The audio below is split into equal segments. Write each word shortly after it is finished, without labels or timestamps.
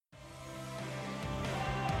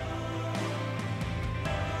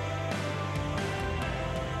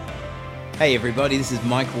Hey everybody, this is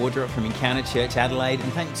Mike Wardrop from Encounter Church Adelaide,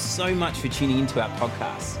 and thanks so much for tuning into our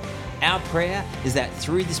podcast. Our prayer is that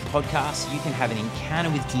through this podcast, you can have an encounter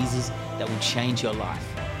with Jesus that will change your life.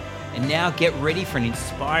 And now get ready for an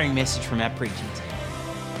inspiring message from our preaching team.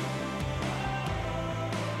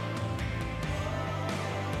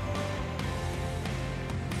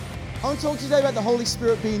 I want to talk to you today about the Holy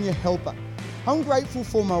Spirit being your helper. I'm grateful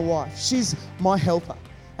for my wife. She's my helper,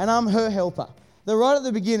 and I'm her helper. That right at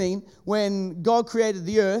the beginning, when God created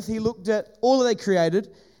the earth, he looked at all that they created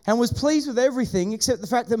and was pleased with everything except the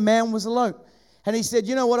fact that man was alone. And he said,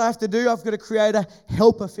 you know what I have to do? I've got to create a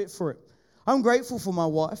helper fit for it. I'm grateful for my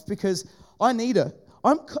wife because I need her.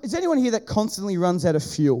 Is anyone here that constantly runs out of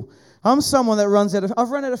fuel? I'm someone that I've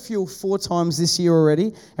run out of fuel 4 times this year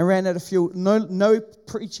already and ran out of fuel. No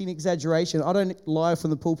preaching exaggeration. I don't lie from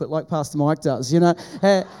the pulpit like Pastor Mike does, you know.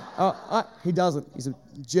 He doesn't. He's a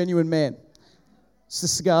genuine man. It's the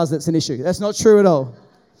cigars that's an issue. That's not true at all.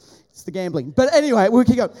 It's the gambling. But anyway, we'll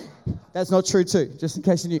keep going. That's not true too, just in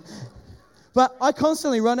case you knew. But I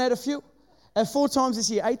constantly run out of fuel. 4 times this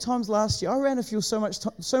year, 8 times last year. I ran out of fuel so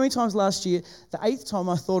many times last year, the 8th time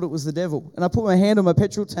I thought it was the devil. And I put my hand on my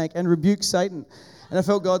petrol tank and rebuked Satan. And I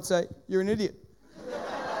felt God say, you're an idiot.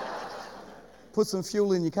 Put some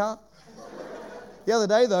fuel in your car. The other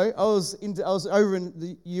day though, I was over in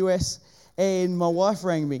the US and my wife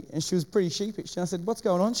rang me and she was pretty sheepish. And I said, what's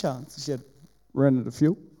going on, Sean? She said, ran out of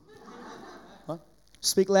fuel. Huh?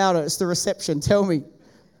 Speak louder, it's the reception, tell me.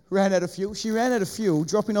 Ran out of fuel. She ran out of fuel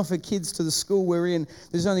dropping off her kids to the school we're in.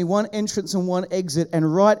 There's only one entrance and one exit,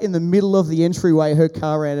 and right in the middle of the entryway, her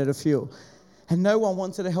car ran out of fuel. And no one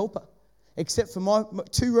wanted to help her. Except for my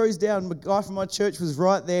 2 rows down, the guy from my church was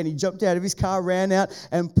right there, and he jumped out of his car, ran out,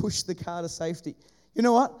 and pushed the car to safety. You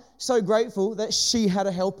know what? So grateful that she had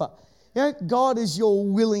a helper. You know, God is your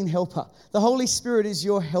willing helper. The Holy Spirit is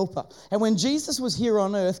your helper. And when Jesus was here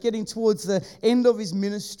on earth, getting towards the end of his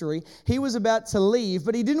ministry, he was about to leave,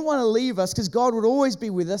 but he didn't want to leave us because God would always be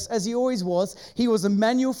with us, as he always was. He was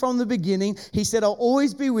Emmanuel from the beginning. He said, I'll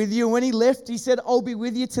always be with you. And when he left, he said, I'll be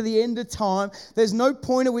with you to the end of time. There's no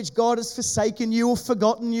point at which God has forsaken you or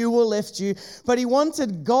forgotten you or left you, but he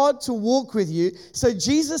wanted God to walk with you. So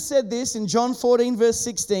Jesus said this in John 14, verse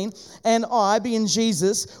 16, and I, being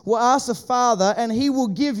Jesus, will ask the Father, and he will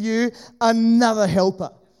give you another helper.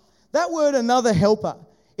 That word another helper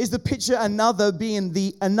is the picture another being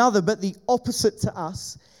the another, but the opposite to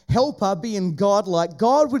us. Helper being God-like.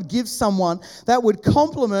 God would give someone that would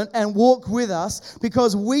complement and walk with us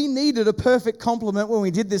because we needed a perfect complement when we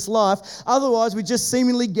did this life. Otherwise, we just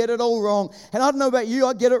seemingly get it all wrong. And I don't know about you,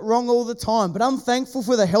 I get it wrong all the time. But I'm thankful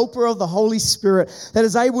for the helper of the Holy Spirit that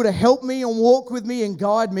is able to help me and walk with me and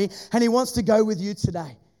guide me. And he wants to go with you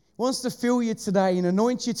today. He wants to fill you today and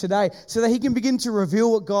anoint you today so that he can begin to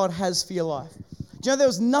reveal what God has for your life. Do you know there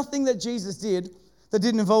was nothing that Jesus did that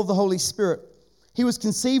didn't involve the Holy Spirit? He was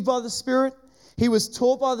conceived by the Spirit. He was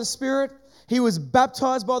taught by the Spirit. He was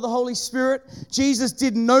baptized by the Holy Spirit. Jesus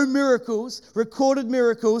did no miracles, recorded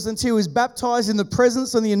miracles, until he was baptized in the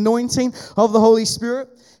presence and the anointing of the Holy Spirit.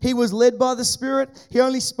 He was led by the Spirit. He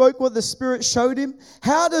only spoke what the Spirit showed him.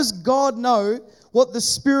 How does God know what the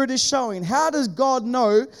Spirit is showing? How does God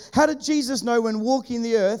know? How did Jesus know when walking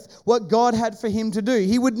the earth what God had for him to do?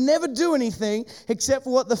 He would never do anything except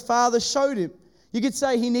for what the Father showed him. You could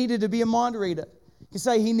say he needed to be a mind reader. You could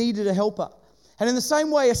say he needed a helper. And in the same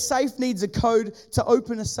way, a safe needs a code to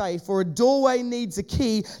open a safe, or a doorway needs a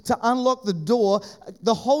key to unlock the door.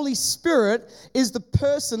 The Holy Spirit is the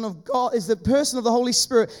person of God, is the person of the Holy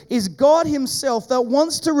Spirit, is God himself that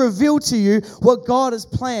wants to reveal to you what God has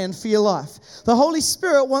planned for your life. The Holy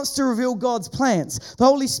Spirit wants to reveal God's plans. The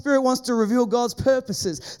Holy Spirit wants to reveal God's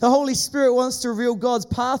purposes. The Holy Spirit wants to reveal God's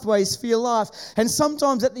pathways for your life. And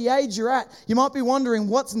sometimes at the age you're at, you might be wondering,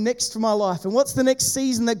 what's next for my life? And what's the next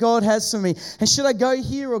season that God has for me? And should I go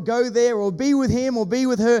here or go there or be with him or be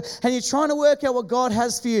with her? And you're trying to work out what God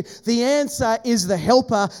has for you. The answer is the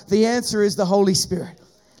helper. The answer is the Holy Spirit.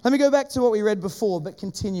 Let me go back to what we read before, but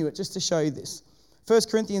continue it just to show you this. 1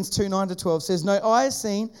 Corinthians 2, 9-12 says, no eye has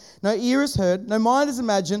seen, no ear has heard, no mind has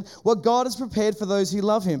imagined what God has prepared for those who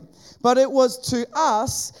love him. But it was to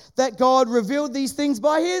us that God revealed these things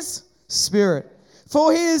by his Spirit.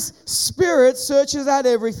 For his Spirit searches out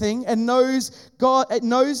everything and knows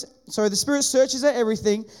the Spirit searches out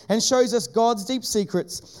everything and shows us God's deep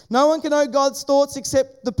secrets. No one can know God's thoughts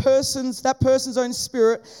except that person's own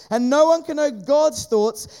spirit, and no one can know God's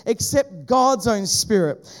thoughts except God's own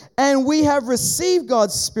spirit. And we have received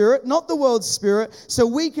God's Spirit, not the world's spirit, so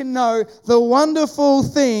we can know the wonderful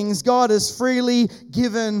things God has freely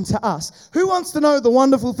given to us. Who wants to know the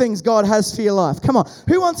wonderful things God has for your life? Come on.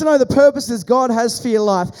 Who wants to know the purposes God has for your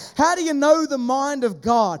life? How do you know the mind of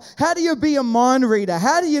God? How do you be a mind reader?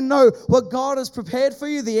 How do you know what God has prepared for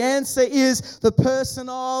you? The answer is the person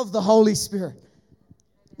of the Holy Spirit.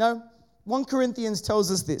 No, 1 Corinthians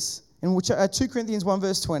tells us this. In 2 Corinthians 1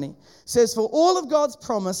 verse 20 says, for all of God's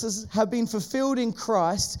promises have been fulfilled in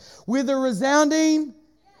Christ with a resounding,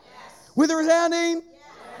 yes. With a resounding,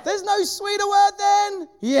 yes. There's no sweeter word than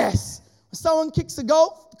yes. When someone kicks the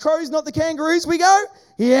goal, the crows, not the kangaroos, we go,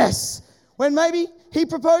 yes. When maybe he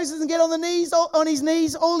proposes and get on his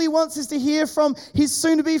knees, all he wants is to hear from his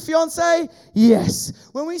soon-to-be fiance, yes.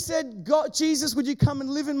 When we said, God, Jesus, would you come and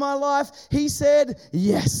live in my life? He said,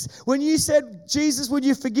 yes. When you said, Jesus, would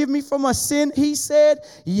you forgive me from my sin? He said,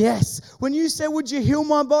 yes. When you said, would you heal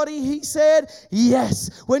my body? He said,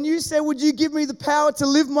 yes. When you said, would you give me the power to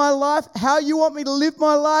live my life, how you want me to live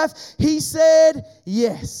my life? He said,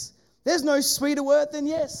 yes. There's no sweeter word than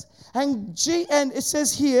yes. And it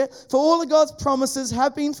says here, for all of God's promises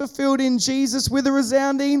have been fulfilled in Jesus with a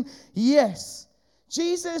resounding yes.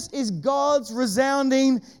 Jesus is God's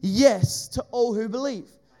resounding yes to all who believe.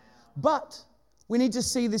 But we need to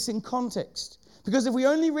see this in context. Because if we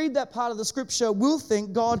only read that part of the scripture, we'll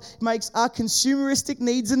think God makes our consumeristic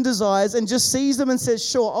needs and desires and just sees them and says,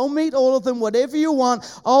 sure, I'll meet all of them, whatever you want,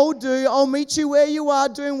 I'll meet you where you are,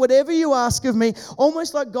 doing whatever you ask of me.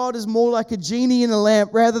 Almost like God is more like a genie in a lamp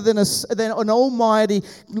rather than an almighty,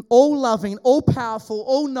 all-loving, all-powerful,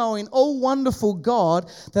 all-knowing, all-wonderful God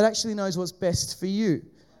that actually knows what's best for you.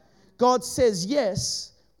 God says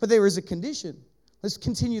yes, but there is a condition. Let's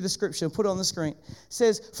continue the scripture and put it on the screen. It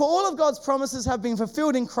says, for all of God's promises have been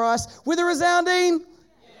fulfilled in Christ with a resounding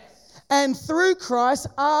yes. And through Christ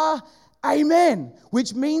are amen,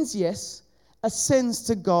 which means yes, ascends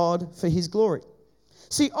to God for his glory.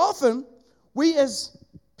 See, often we as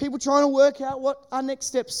people trying to work out what our next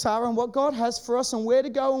steps are and what God has for us and where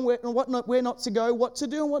to go and where not to go, what to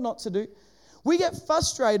do and what not to do, we get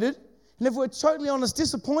frustrated and if we're totally honest,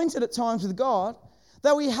 disappointed at times with God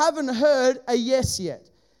that we haven't heard a yes yet,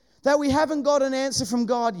 that we haven't got an answer from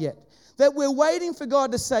God yet, that we're waiting for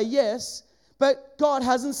God to say yes, but God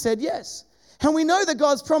hasn't said yes. And we know that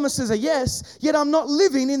God's promises are yes, yet I'm not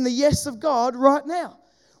living in the yes of God right now.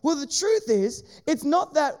 Well, the truth is, it's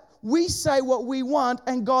not that we say what we want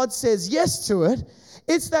and God says yes to it.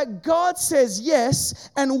 It's that God says yes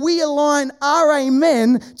and we align our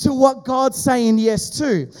amen to what God's saying yes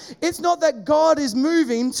to. It's not that God is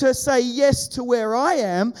moving to say yes to where I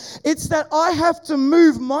am. It's that I have to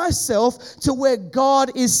move myself to where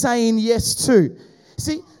God is saying yes to.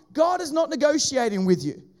 See, God is not negotiating with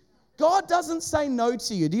you. God doesn't say no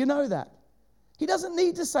to you. Do you know that? He doesn't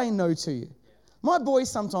need to say no to you. My boy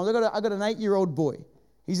sometimes, I got an 8-year-old boy.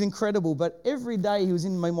 He's incredible, but every day he was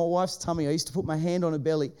in my wife's tummy, I used to put my hand on her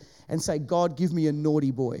belly and say, God, give me a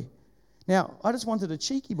naughty boy. Now, I just wanted a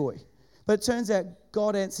cheeky boy, but it turns out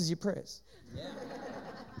God answers your prayers. Yeah.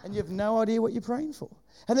 And you have no idea what you're praying for.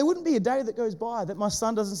 And there wouldn't be a day that goes by that my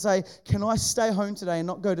son doesn't say, can I stay home today and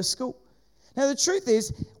not go to school? Now, the truth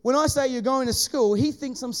is, when I say you're going to school, he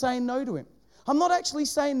thinks I'm saying no to him. I'm not actually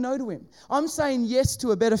saying no to him. I'm saying yes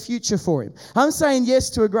to a better future for him. I'm saying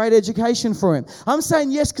yes to a great education for him. I'm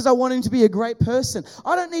saying yes because I want him to be a great person.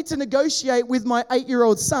 I don't need to negotiate with my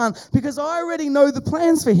 8-year-old son because I already know the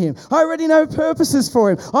plans for him. I already know purposes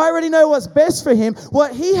for him. I already know what's best for him.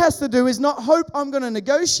 What he has to do is not hope I'm going to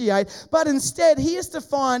negotiate, but instead he has to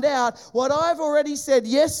find out what I've already said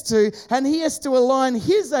yes to, and he has to align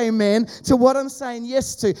his amen to what I'm saying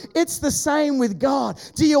yes to. It's the same with God.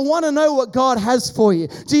 Do you want to know what God has for you?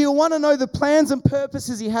 Do you want to know the plans and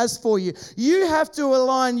purposes he has for you? You have to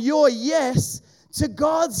align your yes to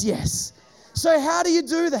God's yes. So how do you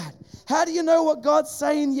do that? How do you know what God's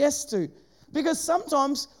saying yes to? Because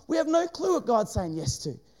sometimes we have no clue what God's saying yes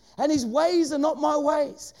to. And his ways are not my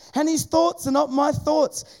ways. And his thoughts are not my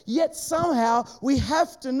thoughts. Yet somehow we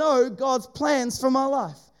have to know God's plans for my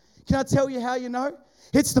life. Can I tell you how you know?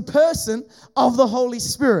 It's the person of the Holy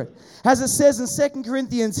Spirit. As it says in 2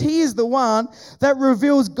 Corinthians, he is the one that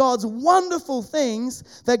reveals God's wonderful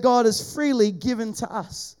things that God has freely given to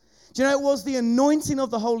us. Do you know, it was the anointing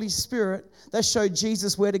of the Holy Spirit that showed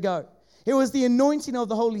Jesus where to go. It was the anointing of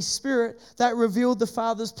the Holy Spirit that revealed the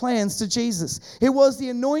Father's plans to Jesus. It was the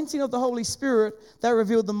anointing of the Holy Spirit that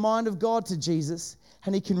revealed the mind of God to Jesus.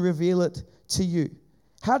 and he can reveal it to you.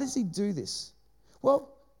 How does he do this?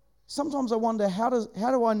 Well, sometimes I wonder, how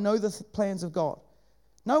do I know the plans of God?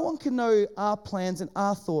 No one can know our plans and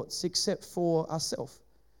our thoughts except for ourselves,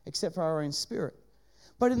 except for our own spirit.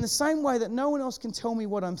 But in the same way that no one else can tell me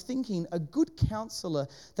what I'm thinking, a good counselor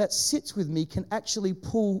that sits with me can actually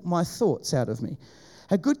pull my thoughts out of me.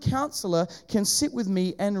 A good counselor can sit with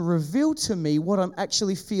me and reveal to me what I'm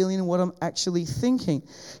actually feeling and what I'm actually thinking.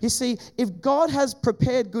 You see, if God has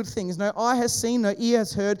prepared good things, no eye has seen, no ear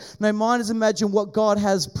has heard, no mind has imagined what God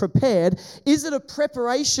has prepared, is it a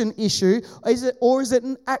preparation issue or is it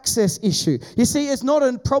an access issue? You see, it's not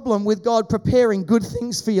a problem with God preparing good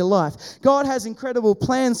things for your life. God has incredible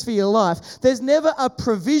plans for your life. There's never a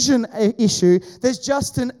provision issue. There's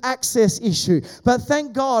just an access issue. But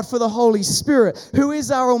thank God for the Holy Spirit, who is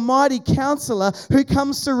our almighty counselor, who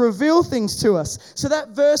comes to reveal things to us. So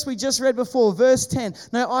that verse we just read before, verse 10,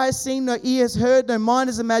 no eye has seen, no ear has heard, no mind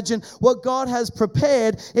has imagined what God has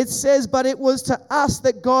prepared. It says, but it was to us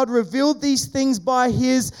that God revealed these things by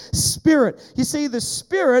his Spirit. You see, the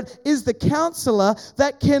Spirit is the counselor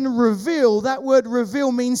that can reveal. That word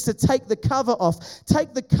reveal means to take the cover off.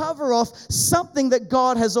 Take the cover off something that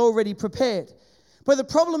God has already prepared. But the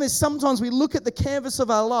problem is sometimes we look at the canvas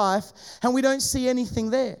of our life and we don't see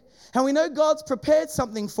anything there. And we know God's prepared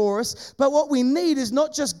something for us, but what we need is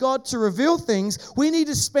not just God to reveal things. We need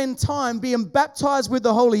to spend time being baptized with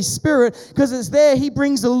the Holy Spirit, because it's there He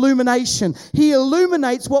brings illumination. He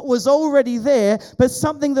illuminates what was already there, but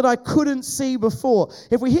something that I couldn't see before.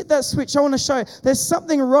 If we hit that switch, I want to show you, there's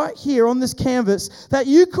something right here on this canvas that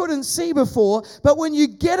you couldn't see before, but when you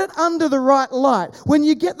get it under the right light, when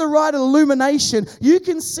you get the right illumination, you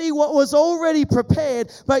can see what was already prepared,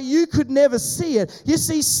 but you could never see it. You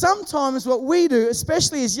see, sometimes what we do,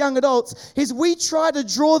 especially as young adults, is we try to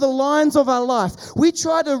draw the lines of our life. We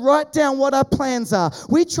try to write down what our plans are.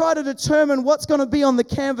 We try to determine what's going to be on the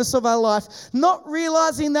canvas of our life, not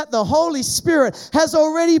realizing that the Holy Spirit has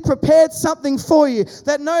already prepared something for you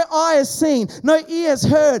that no eye has seen, no ear has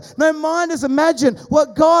heard, no mind has imagined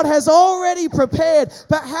what God has already prepared.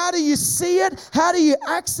 But how do you see it? How do you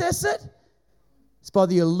access it? It's by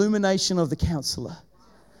the illumination of the counselor.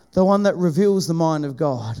 The one that reveals the mind of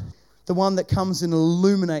God. The one that comes and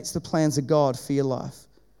illuminates the plans of God for your life.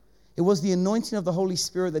 It was the anointing of the Holy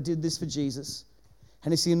Spirit that did this for Jesus.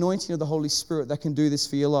 And it's the anointing of the Holy Spirit that can do this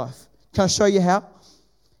for your life. Can I show you how?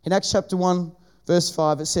 In Acts chapter 1, verse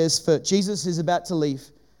 5, it says, for Jesus is about to leave.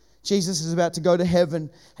 Jesus is about to go to heaven,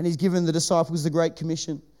 and he's given the disciples the Great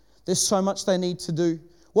Commission. There's so much they need to do.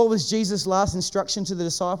 What was Jesus' last instruction to the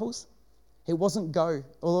disciples? It wasn't go,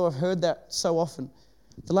 although I've heard that so often.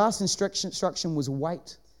 The last instruction was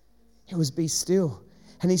wait. It was be still.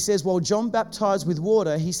 And he says, while John baptized with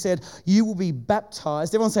water, he said, you will be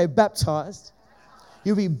baptized. Everyone say baptized.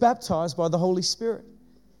 You'll be baptized by the Holy Spirit.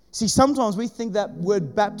 See, sometimes we think that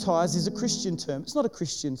word baptized is a Christian term. It's not a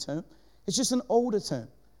Christian term. It's just an older term.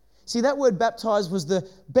 See, that word baptized was the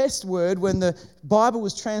best word when the Bible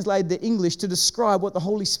was translated to English to describe what the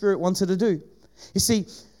Holy Spirit wanted to do. You see,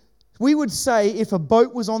 we would say if a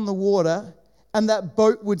boat was on the water and that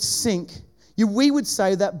boat would sink, we would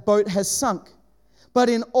say that boat has sunk. But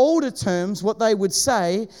in older terms, what they would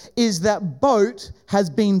say is that boat has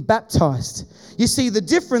been baptized. You see, the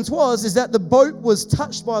difference is that the boat was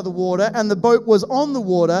touched by the water and the boat was on the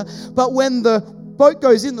water, but when the boat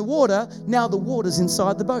goes in the water, now the water's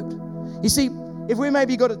inside the boat. You see, if we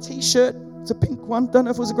maybe got a t-shirt, it's a pink one, don't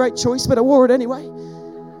know if it was a great choice, but I wore it anyway.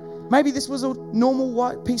 Maybe this was a normal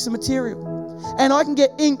white piece of material. And I can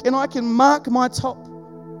get ink and I can mark my top.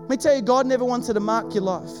 Let me tell you, God never wanted to mark your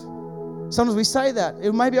life. Sometimes we say that.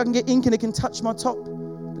 Maybe I can get ink and it can touch my top.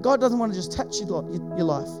 But God doesn't want to just touch your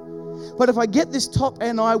life. But if I get this top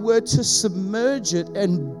and I were to submerge it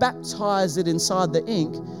and baptize it inside the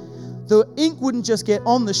ink wouldn't just get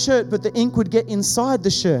on the shirt, but the ink would get inside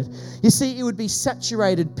the shirt. You see, it would be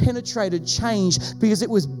saturated, penetrated, changed because it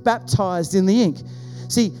was baptized in the ink.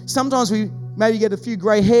 See, sometimes we maybe get a few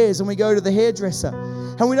grey hairs and we go to the hairdresser.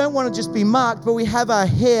 And we don't want to just be marked, but we have our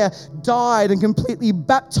hair dyed and completely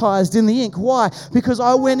baptized in the ink. Why? Because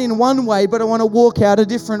I went in one way, but I want to walk out a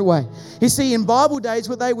different way. You see, in Bible days,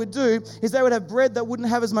 what they would do is they would have bread that wouldn't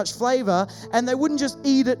have as much flavor, and they wouldn't just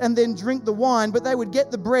eat it and then drink the wine, but they would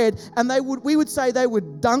get the bread and we would say they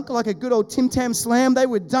would dunk like a good old Tim Tam Slam. They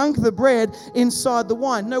would dunk the bread inside the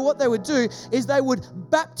wine. No, what they would do is they would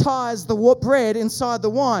baptize the bread inside the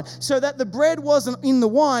wine so that the bread bread wasn't in the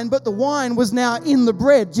wine, but the wine was now in the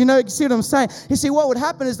bread. Do you see what I'm saying? You see, what would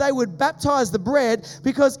happen is they would baptize the bread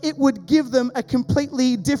because it would give them a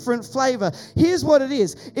completely different flavor. Here's what it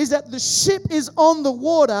is that the ship is on the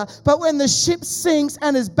water, but when the ship sinks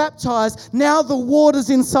and is baptized, now the water's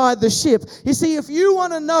inside the ship. You see, if you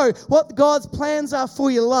want to know what God's plans are for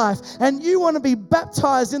your life and you want to be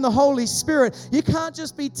baptized in the Holy Spirit, you can't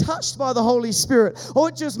just be touched by the Holy Spirit or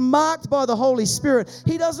just marked by the Holy Spirit.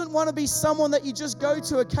 He doesn't want to be someone that you just go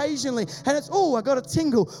to occasionally and it's, oh, I got a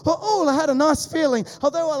tingle, or oh, I had a nice feeling,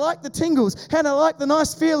 although I like the tingles and I like the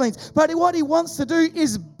nice feelings. But what he wants to do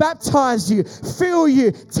is baptize you, fill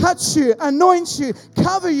you, touch you, anoint you,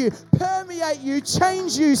 cover you, permeate you,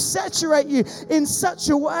 change you, saturate you in such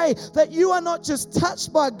a way that you are not just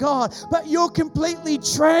touched by God, but you're completely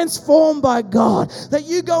transformed by God. That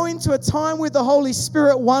you go into a time with the Holy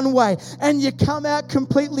Spirit one way and you come out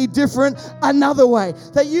completely different another way.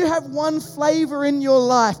 That you have one flavor in your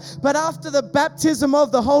life, but after the baptism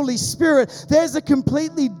of the Holy Spirit, there's a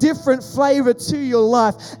completely different flavor to your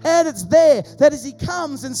life. And it's there that as he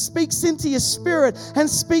comes and speaks into your spirit and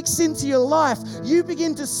speaks into your life, you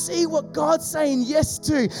begin to see what God's saying yes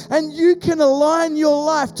to, and you can align your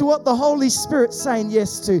life to what the Holy Spirit's saying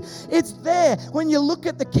yes to. It's there when you look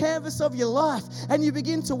at the canvas of your life and you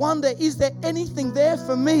begin to wonder, is there anything there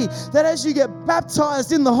for me? That as you get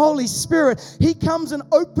baptized in the Holy Spirit, he comes and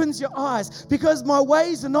opens your eyes, because my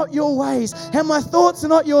ways are not your ways and my thoughts are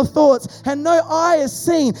not your thoughts, and no eye has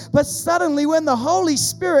seen. But suddenly when the Holy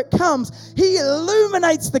Spirit comes, he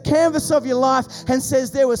illuminates the canvas of your life and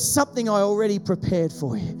says, there was something I already prepared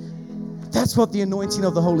for you. That's what the anointing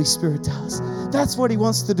of the Holy Spirit does. That's what he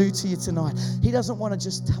wants to do to you tonight. He doesn't want to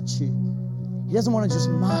just touch you. He doesn't want to just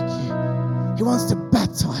mark you. He wants to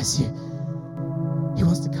baptize you. He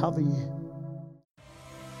wants to cover you.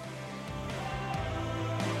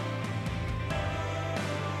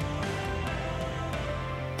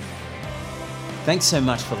 Thanks so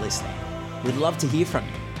much for listening. We'd love to hear from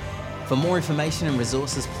you. For more information and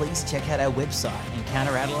resources, please check out our website,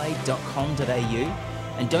 encounteradelaide.com.au,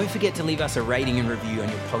 and don't forget to leave us a rating and review on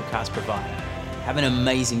your podcast provider. Have an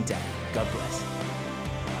amazing day. God bless.